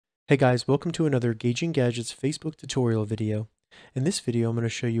Hey guys, welcome to another Gauging Gadgets Facebook tutorial video. In this video, I'm going to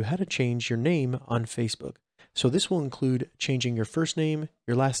show you how to change your name on Facebook. So this will include changing your first name,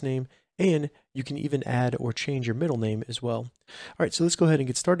 your last name, and you can even add or change your middle name as well. All right, so let's go ahead and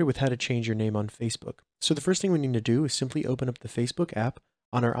get started with how to change your name on Facebook. So the first thing we need to do is simply open up the Facebook app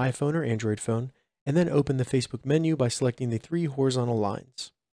on our iPhone or Android phone, and then open the Facebook menu by selecting the three horizontal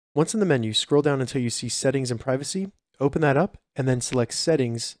lines. Once in the menu, scroll down until you see Settings and Privacy, open that up, and then select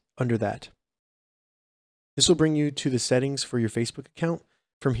Settings under that. This will bring you to the settings for your Facebook account.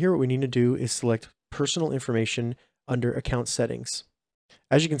 From here, what we need to do is select Personal Information under Account Settings.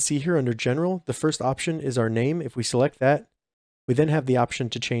 As you can see here under General, the first option is our name. If we select that, we then have the option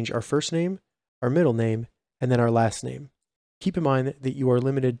to change our first name, our middle name, and then our last name. Keep in mind that you are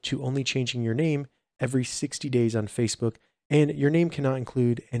limited to only changing your name every 60 days on Facebook, and your name cannot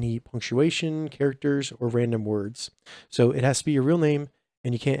include any punctuation, characters, or random words. So it has to be your real name,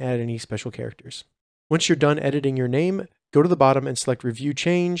 and you can't add any special characters. Once you're done editing your name, go to the bottom and select Review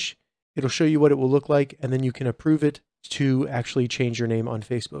Change. It'll show you what it will look like, and then you can approve it to actually change your name on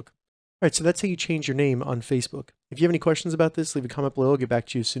Facebook. All right, so that's how you change your name on Facebook. If you have any questions about this, leave a comment below. I'll get back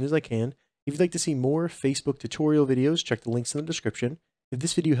to you as soon as I can. If you'd like to see more Facebook tutorial videos, check the links in the description. If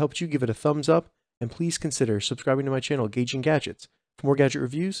this video helped you, give it a thumbs up, and please consider subscribing to my channel, Gauging Gadgets, for more gadget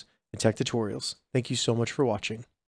reviews and tech tutorials. Thank you so much for watching.